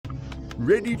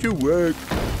Ready to work.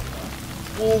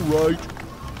 All right.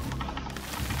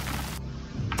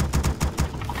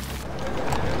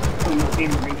 So you came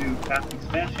to do fast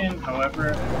expansion,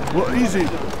 however... What is it?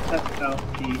 Test out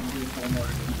the individual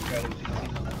mortar strategy.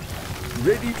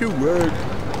 Ready to work.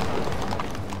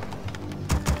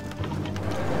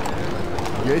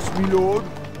 Yes, me lord.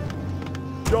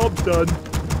 Job's done.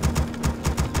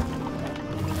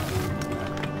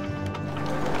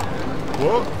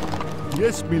 What?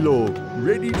 Yes, me lord.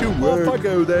 Ready to work. Off I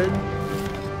go then.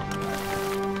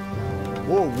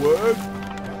 More work.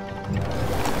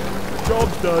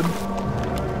 Job's done.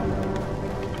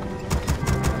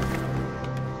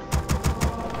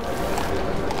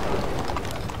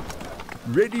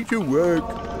 Ready to work.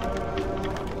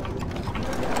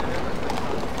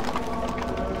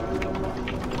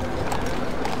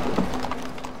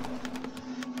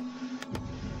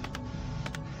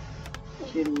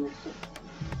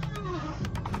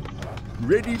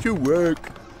 Ready to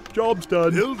work. Job's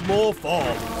done. Build more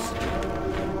farms.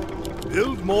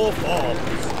 Build more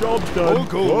farms. Job's done. More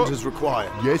gold What? is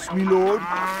required. Yes, me lord.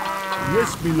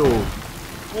 Yes, me lord.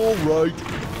 All right.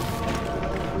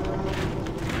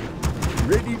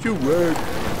 Ready to work.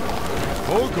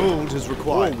 More gold is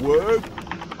required. More work.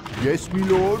 Yes, me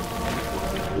lord.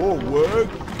 More work.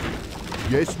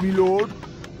 Yes, me lord.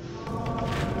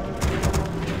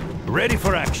 Ready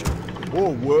for action.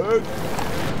 More work.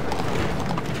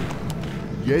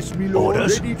 Yes, me lord.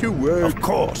 Orders? Ready to work. Of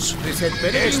course. This had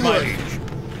better Yes, be my work. liege.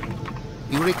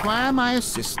 You require my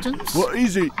assistance? What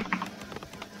is it?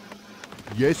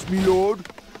 Yes, me lord.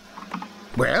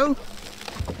 Well,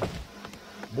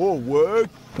 More work.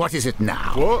 what is it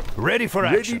now? What? Ready for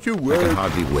Ready action. to I can work.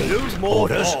 hardly wait. Build more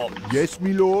Orders? farms. Yes,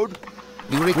 me lord.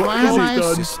 You What require is my it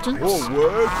done? assistance? More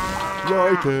work.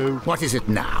 Righto. What is it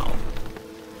now?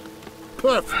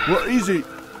 Perfect. What is it?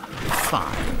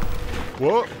 Fine.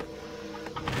 What?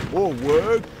 More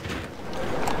work.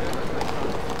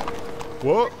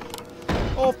 What?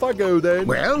 Off I go then.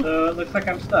 Well, So it looks like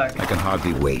I'm stuck. I can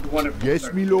hardly wait. Wonderful Yes,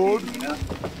 start me to the lord. game, you know?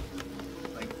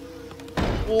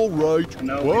 Like, All right. I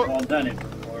know we've What? all done it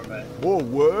before, but More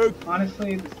work.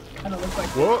 honestly, this kind of looks like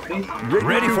What? basic.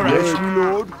 Ready to for work, action. me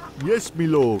lord. Yes, me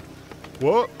lord.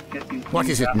 What? Guess these What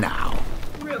is it things now?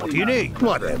 are really What do you not need?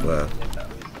 Whatever.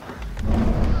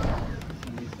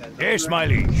 these guys Yes, are my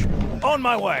liege. On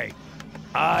my way.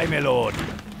 Aye, my lord.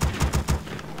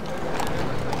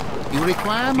 You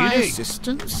require my need?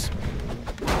 assistance?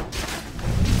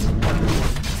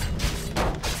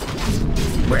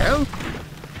 Well,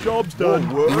 Job's done.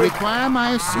 you Work. require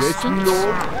my Yes, me assistance?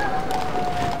 lord.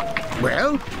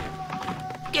 Well,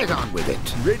 get on with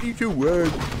it. Ready to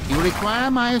work. You require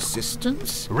my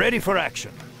assistance? Ready for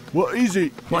action. What is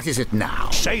it? What is it now?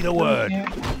 Say the word. Yeah.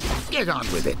 Get on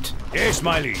with it. Yes,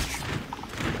 my liege.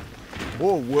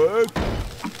 More work.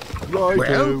 Righto.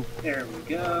 Well, There we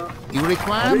go. you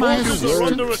require Ready my to Forces are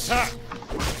work. under assistance?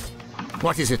 attack.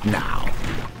 What is it now?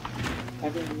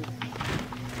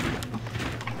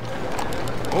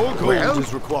 More gold Well?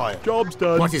 is required. Job's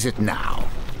done. What is it now?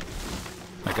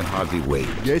 I can hardly wait.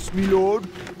 Yes, me lord.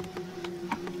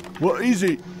 What is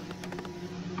it?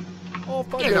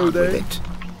 Off I Get go on then. with it.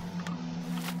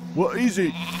 What is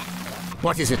it?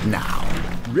 What is it now?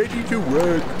 Ready to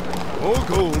work. More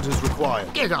gold is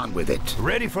required. Get on with it.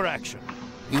 Ready for action.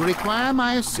 You require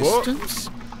my assistance?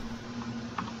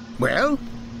 Well,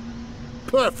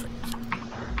 perfect.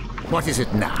 What is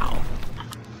it now?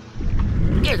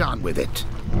 Get on with it.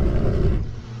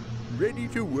 Ready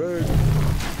to work.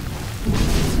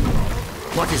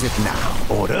 What is it now?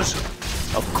 Orders?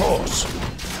 Of course.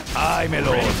 Aye, my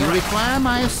lord. You require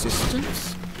my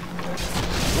assistance?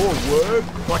 More work.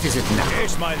 What is it now?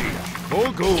 Yes, my liege.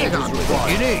 More gold Get is on with What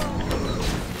required. do you need?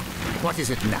 What is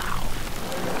it now?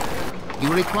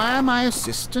 You require my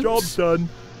assistance? Job's done.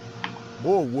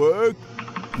 More work.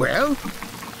 Well,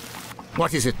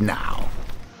 what is it now?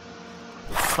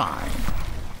 Fine.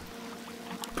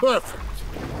 Perfect.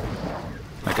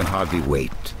 I can hardly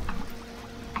wait.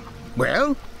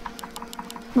 Well,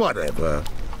 whatever.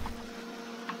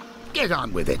 Get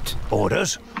on with it.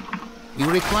 Orders? You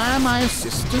require my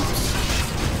assistance?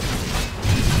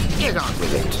 Get on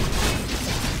with it.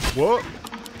 What?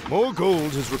 More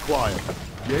gold is required.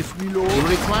 Yes, me You lord.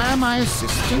 require my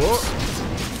assistance?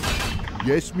 What?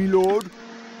 Yes, me lord.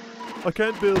 I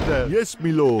can't build that. Yes,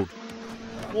 me lord.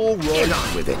 All Get right.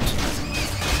 on with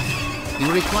it.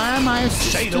 You require my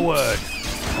assistance? Say the word.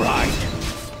 Right.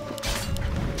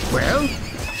 Well,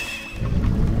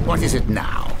 what is it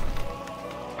now?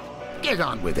 Get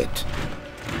on with it.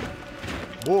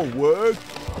 More work.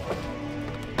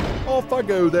 Off I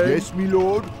go then. Yes, me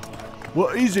lord.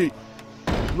 What is it?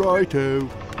 Righto.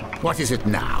 What is it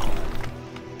now?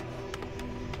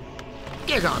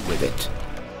 Get on with it.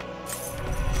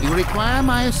 You require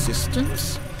my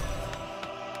assistance?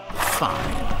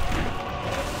 Fine.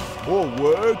 More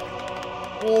work.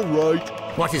 All right.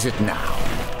 What is it now?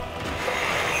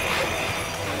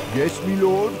 Yes, me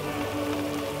lord.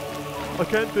 I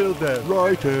can't build that.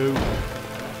 Righto.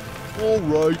 All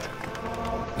right.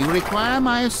 You require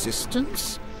my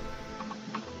assistance?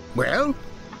 Well,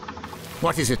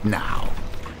 what is it now?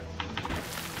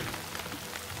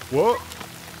 What?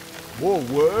 More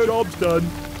work. Job's done.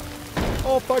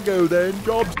 Off I go then.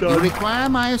 Job's You done. require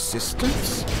my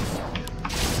assistance?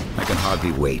 I can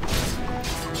hardly wait.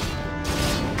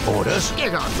 Orders?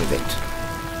 Get on with it.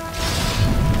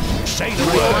 Say the You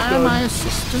word. require my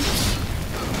assistance?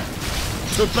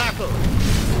 To battle!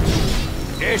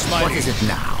 Yes, my What liege. is it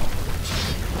now?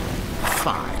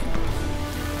 Fine.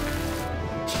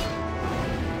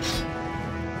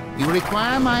 You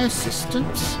require my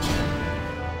assistance?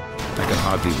 I can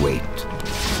hardly wait.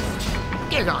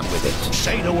 Get on with it.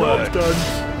 Say the Job's word. done.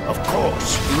 Of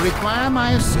course. You require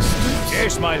my assistance?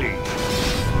 Yes, my liege.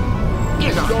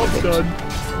 Get on Job's with it. done.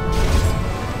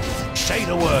 Say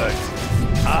the word.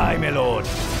 Aye, my lord.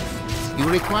 You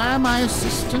require my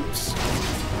assistance?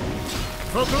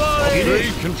 For glory.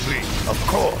 Upgrade complete. Of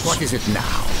course. What is it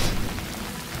now?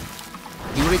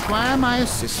 You require my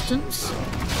assistance?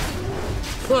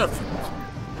 Perfect.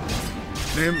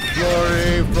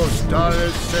 Implore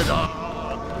prostaris seda.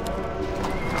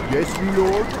 Yes, me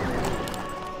lord.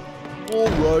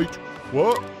 All right.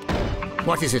 What?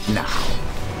 What is it now?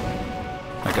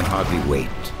 I can hardly wait.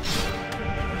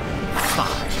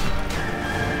 Fine.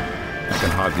 I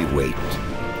can hardly wait.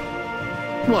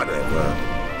 Whatever.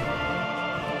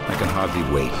 I can hardly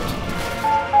wait.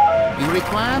 You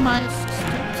require my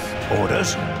assistance?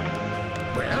 Orders?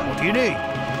 Well, What do you need?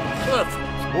 perfect.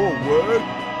 More work.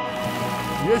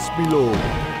 Yes, me lord.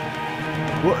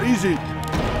 What is it?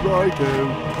 Righto.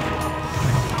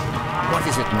 What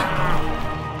is it now?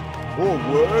 More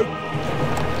work.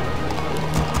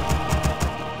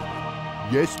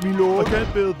 Yes, me lord. I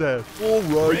can't build that. All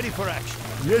right. Ready for action.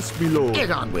 Yes, me lord.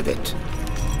 Get on with it.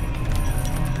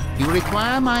 You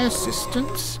require my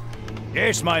assistance?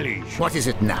 Yes, my liege. What is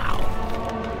it now?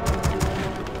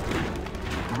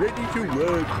 Ready to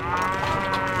work.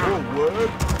 More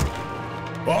work.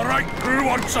 All right, who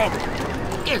wants some?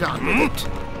 Get on with it.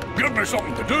 Give me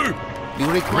something to do.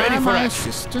 You require Ready for my action.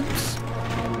 assistance?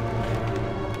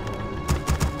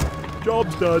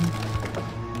 Job's done.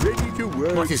 Ready to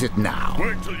work. What is it now?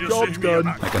 Wait till you Job's see me in done.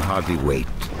 action. I can hardly wait.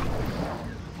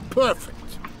 Perfect.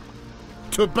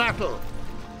 To battle.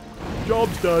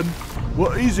 Job's done.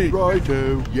 What is it?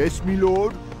 Righto. Yes, me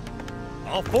lord.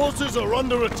 Our forces are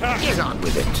under attack. Get on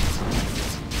with it.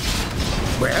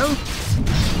 Well?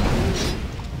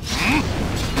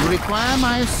 You require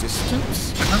my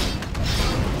assistance?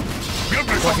 Give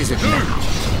me What something is to it do. now?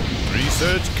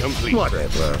 Research complete.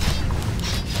 Whatever.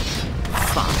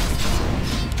 Fine.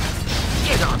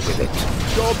 Get on with it.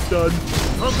 Job's done.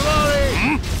 For glory!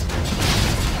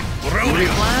 You Brilliant.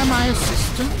 require my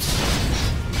assistance?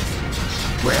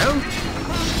 Well?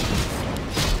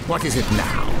 What is it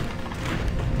now?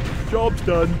 Job's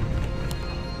done.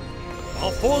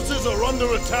 Our forces are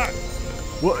under attack.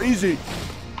 What is it?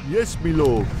 Yes, me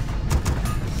lord.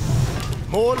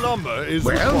 More lumber is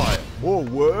Well? required. More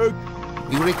work.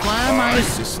 You require my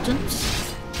assistance?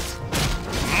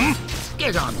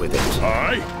 Get on with it.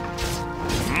 Aye.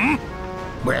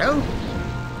 Well? You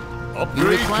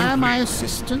Upgrade require my complete.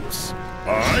 assistance?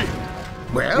 Aye.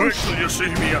 Well? Wait till you see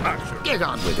me in action. Get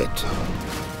on with it.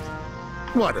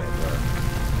 Whatever.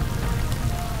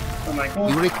 Oh my god.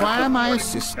 You require my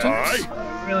assistance? Aye. I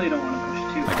really don't want to push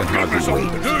too I can Give me hardly something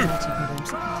to wait. do.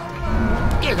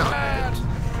 Get on with it.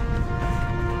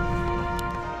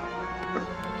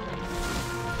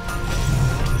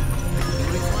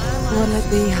 What'll it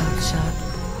be, Hotshot?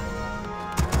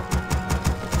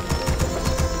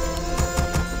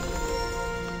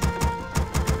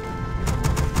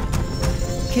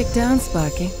 Kick down,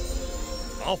 Sparky.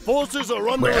 Our forces are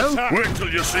under Well? attack. Wait till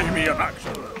you see me in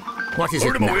action. What is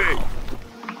Put it him away. now?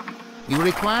 You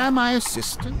require my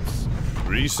assistance?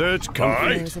 Research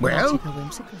complete. There's a Well? magical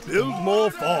whimsical. Build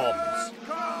more farms.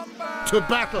 To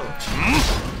battle.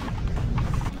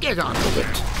 Get on with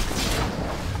it.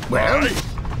 Well? Aye.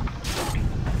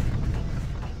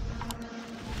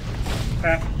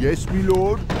 Okay, Yes, me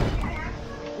lord.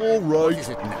 All What right. is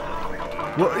it now?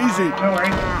 What is it? no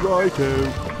worries. Righto.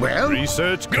 Well?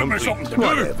 Research Give me complete. something to do.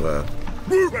 Whatever.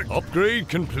 Move it. Upgrade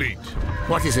complete.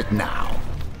 What is it now?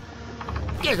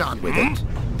 Get on with it.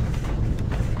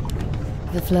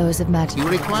 The flows of magic. You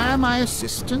require my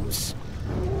assistance?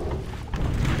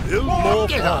 Build more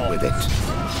Get on with it.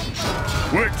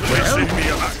 Wait till you see me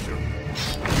in action.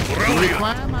 You Brilliant.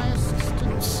 require my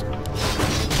assistance?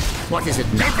 What is it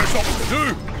Give me now? something to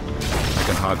do. I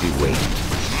can hardly wait.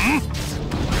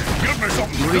 Give me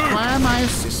something You to do. require my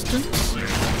assistance?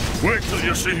 Wait till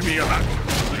you see me in action.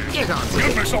 Get on with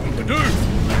Give me it. something to do.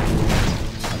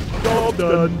 Job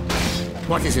done.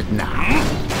 What is it now?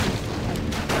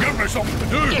 Give me something to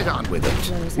do. Get on with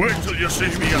it. Wait till you see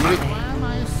me in You action. require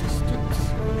my assistance?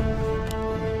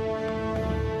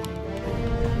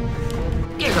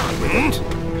 Get on with it.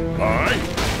 Aye.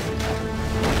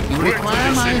 You Wait till require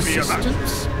you my see me in action.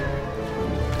 assistance?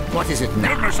 What is it Give me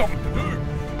now? something to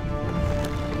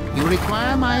do. You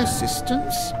require my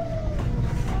assistance?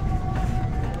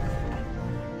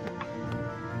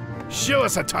 Show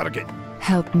us a target.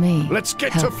 Help me. Let's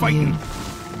get help to fighting. you.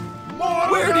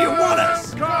 Where do you want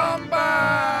us?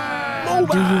 Combat!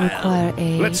 Do you require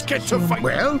aid? Let's get to human? fight.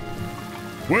 Well,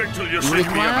 Wait till you you see me in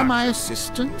require action. my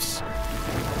assistance?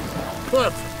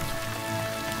 Perfect.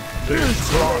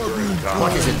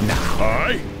 What is it now?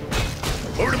 Aye.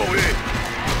 Put him away.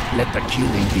 Let the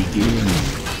killing begin.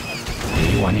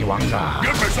 Iwaniwanga.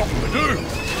 Give me something to do.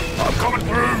 I'm coming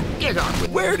through. Get on with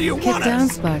it. Where do you Get want down,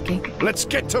 us? Sparky. Let's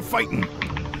get to fighting.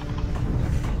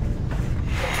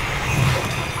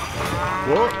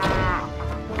 What?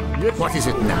 Yes. What is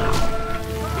it now?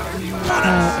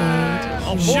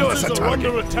 Our Our Show us forces a are target.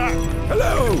 under attack.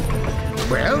 Hello.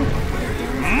 Well,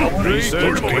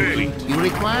 Research complete. you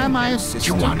require my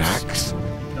assistance? axe?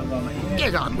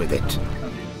 Get on with it.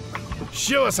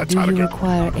 Show us a aid. Do you target.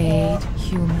 require aid,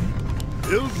 human?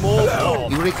 Build more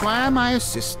bombs. You require my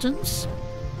assistance?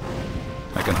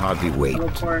 I can hardly wait.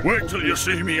 Wait till you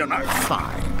see me in action.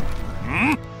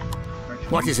 Fine.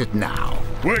 What is it now?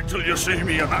 Wait till you see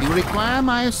me in You action. require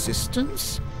my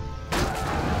assistance?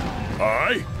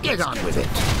 Aye. Get on with it.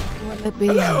 What'll it be,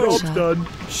 Job's Hotshot? done.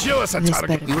 Show us a This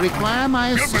target. better. You require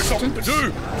my Give me something to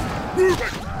assistance? do. Move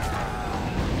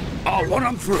it. I'll run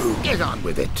him through. Get on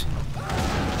with it.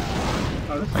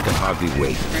 I can hardly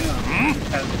wait.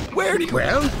 Where do you...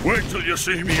 Well, Wait till you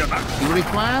see me in action. you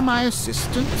require my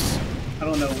assistance? I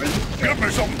don't know where this Give me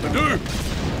something to do.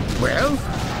 Well,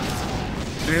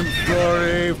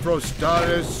 Imperi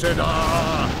Frostaris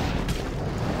Seda.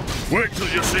 Wait till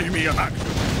you see me in action.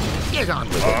 get on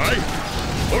with it. Aye.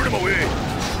 Put him away.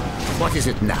 What is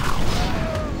it now?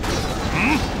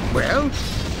 Well,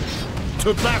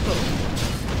 To battle.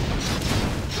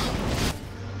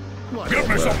 Give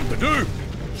me something to do.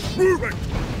 Move it.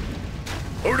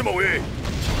 Put him away.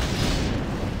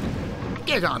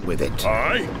 get on with it.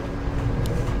 Aye.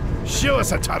 Show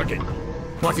us a target.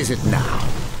 What is it now?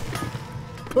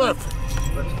 Perfect.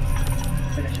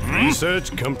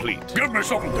 Research complete. Give me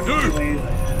something to do. ways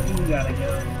you gotta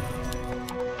go.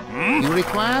 You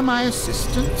require my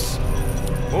assistance?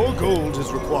 More gold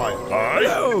is required.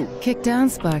 Aye. Kick down,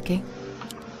 Sparky.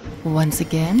 Once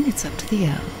again, it's up to the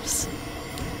elves.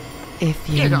 If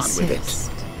you Get on with it.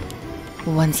 insist.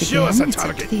 Once Show us a again, it's up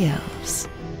to target. the elves.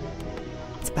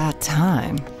 It's about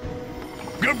time.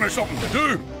 Give me something to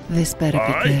do. This better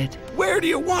Aye. be good. Where do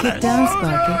you want Kick us? down,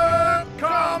 Sparky.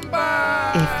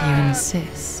 Combat! If you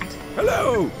insist.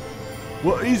 Hello.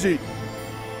 What is it?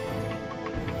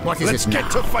 What is Let's it get now?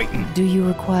 to fighting. Do you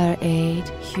require aid,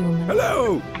 human?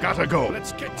 Hello. Gotta go.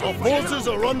 Let's get to fighting. Forces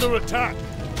are under attack.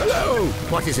 Hello.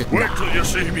 What is it Wait now? till you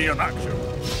see me in action.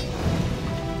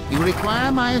 You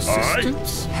require my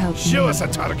assistance? Help Show me. us a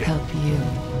target. Help you.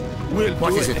 We'll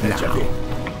What do is it in a now? jiffy.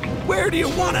 Where do you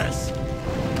want us?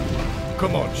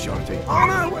 Come on, Shorty. On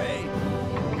our way.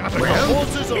 Gotta Well, go.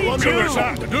 Forces are under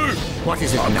attack. To do. What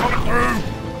is it I'm now? coming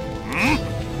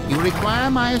through. You require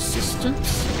my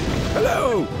assistance?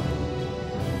 Hello.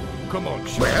 Come on,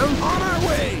 Shorty. Well, On our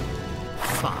way.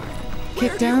 fine.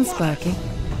 Kick down, Sparky.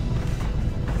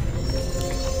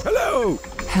 Hello.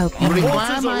 Help You me. require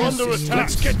Forces my are under assistance? attack.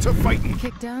 Let's get to fighting.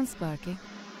 Kick down, Sparky.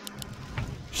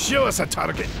 Show us a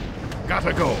target.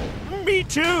 Gotta go. Me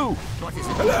too. What is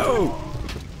it? Hello.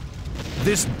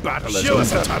 This battle is Show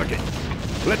us a target.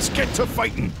 Let's get to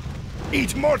fighting.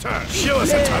 Eat mortar. Show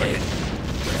us a target.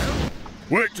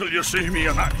 Wait till you see me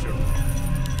in action.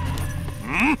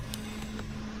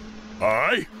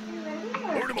 Aye.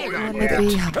 Put him away. What'll it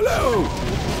be? Hello.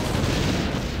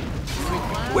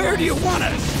 Where do you want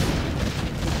us?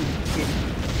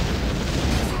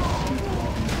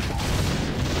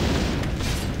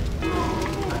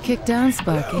 Kick down,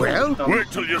 Sparky. Well, Wait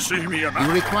till you see me in you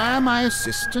action. require my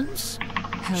assistance?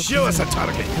 Help Show me. us a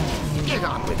target. Get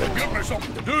on with it. Give me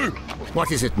something to do.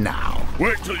 What is it now?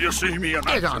 Wait till you see me in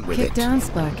Get action. on with Kick it. down,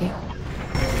 Sparky.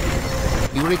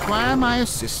 You require my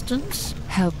assistance?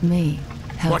 Help me.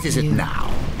 Help What is it you. now?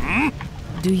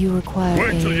 Do you require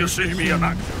Wait till aid? you see me in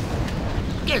action.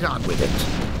 Get on with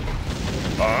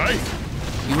it. Aye?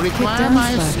 You require down,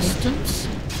 my Sparky. assistance?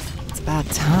 It's about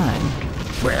time.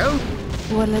 Well,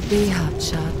 What'll it be,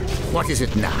 Hotshot? what is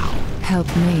it now? Help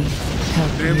me.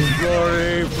 Help you.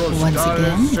 Once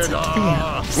again, it's up to the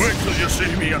elves. Wait till you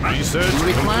see me in action. Research You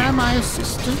require complete. my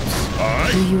assistance? Aye?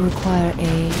 Do you require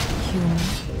aid, human?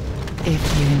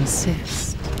 If you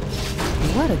insist.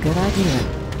 What a good idea.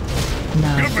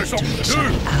 Now Give me something victory to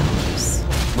shall do. be ours.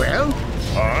 Well,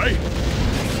 Aye?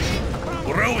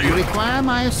 you Brilliant. require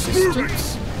my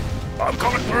assistance? I'm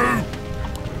coming through.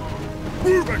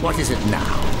 Moving. What is it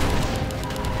now?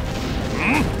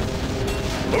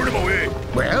 Out of my way.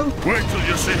 Well, Wait till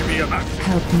you see me in action.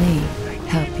 Help me.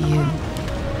 Help you.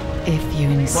 If you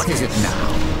insist. what is it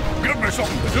now? Give me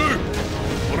something to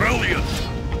do. Brilliant.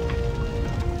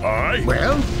 Aye?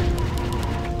 Well,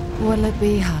 What'll it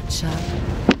be, Hotshot?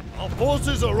 Our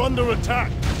forces are under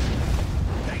attack.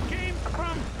 They came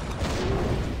from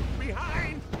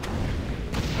behind.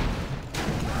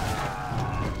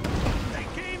 They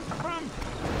came from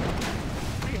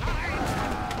behind.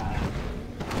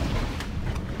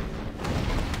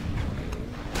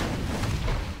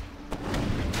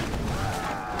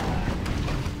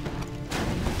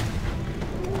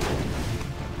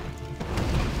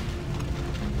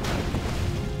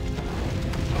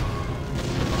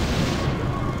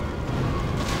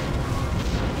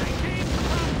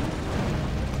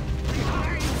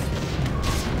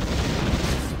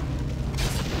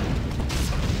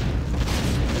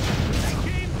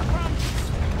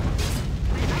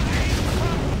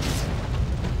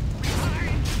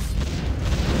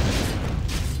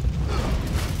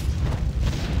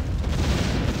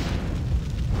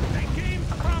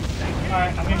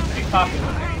 Alright, I'm getting pretty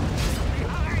popular.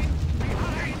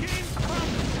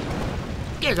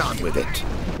 get on with it.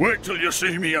 Wait till you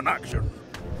see me in action.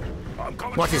 I'm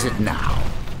coming. What is it now?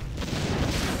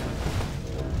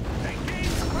 They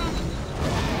came from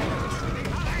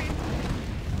behind.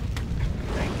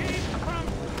 They came from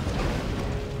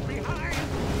behind.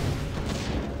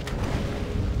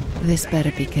 This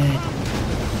better be good.